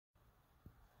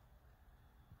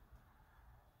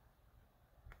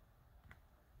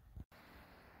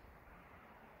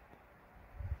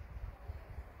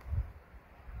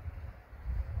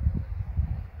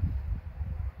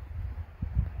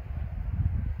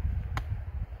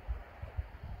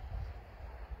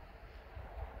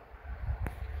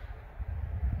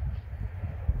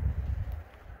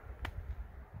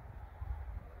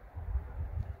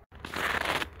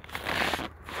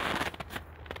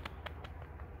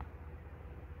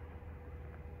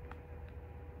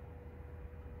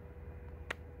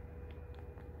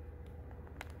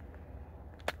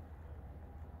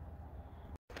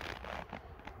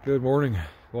Good morning.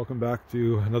 Welcome back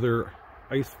to another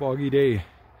ice foggy day.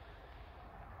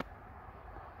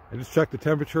 I just checked the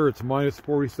temperature. It's minus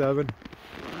 47,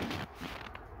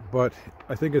 but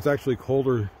I think it's actually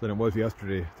colder than it was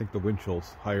yesterday. I think the wind chill's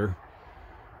higher,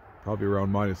 probably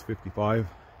around minus 55.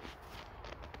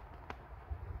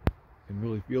 I can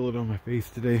really feel it on my face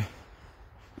today.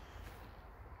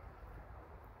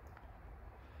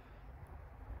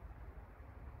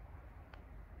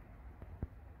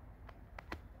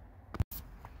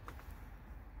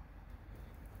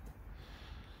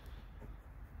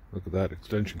 Look at that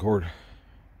extension cord.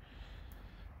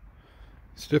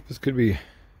 Stiff as could be.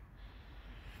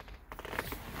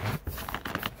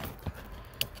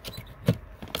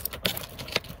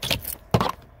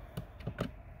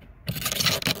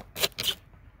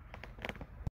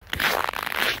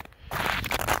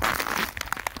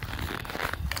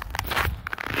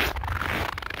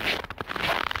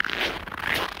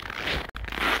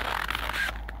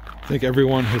 I think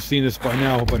everyone has seen this by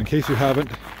now, but in case you haven't,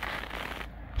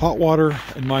 hot water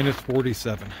and minus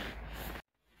 47.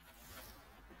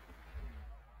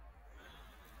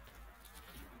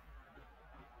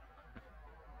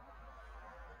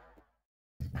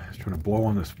 Just trying to blow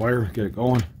on this fire, get it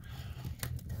going.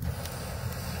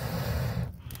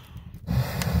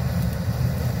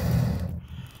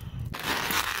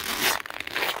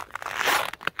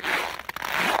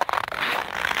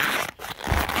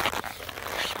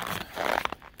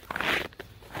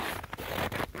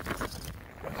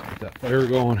 That fire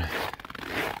going.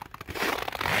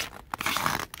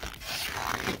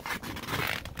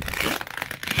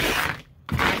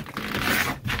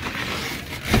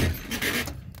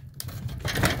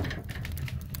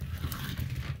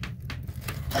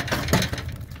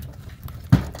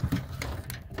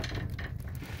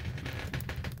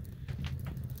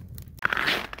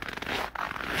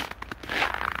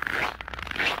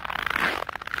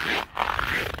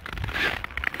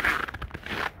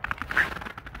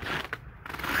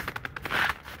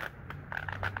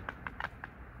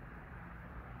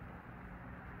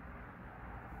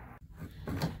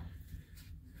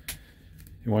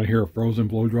 You want to hear a frozen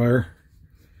blow dryer?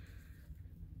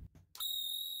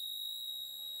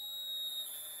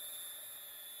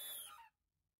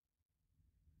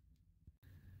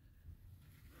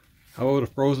 How about a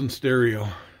frozen stereo?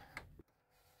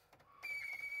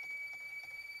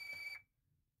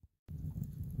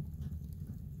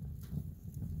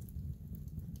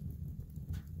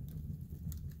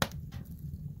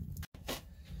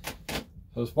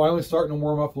 So it's finally starting to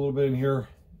warm up a little bit in here.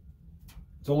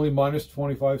 It's only minus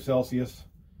 25 Celsius.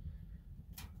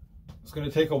 It's going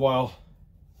to take a while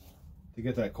to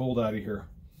get that cold out of here.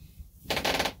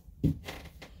 I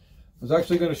was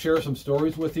actually going to share some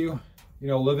stories with you. You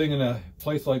know, living in a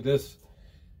place like this,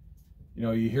 you know,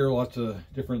 you hear lots of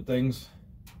different things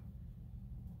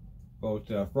about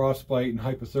frostbite and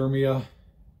hypothermia,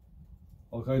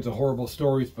 all kinds of horrible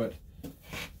stories, but I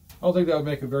don't think that would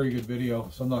make a very good video,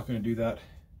 so I'm not going to do that.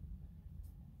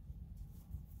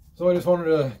 So I just wanted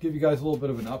to give you guys a little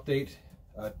bit of an update.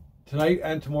 Tonight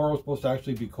and tomorrow is supposed to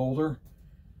actually be colder.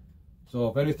 So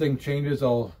if anything changes,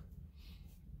 I'll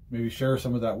maybe share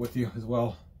some of that with you as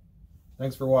well.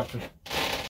 Thanks for watching.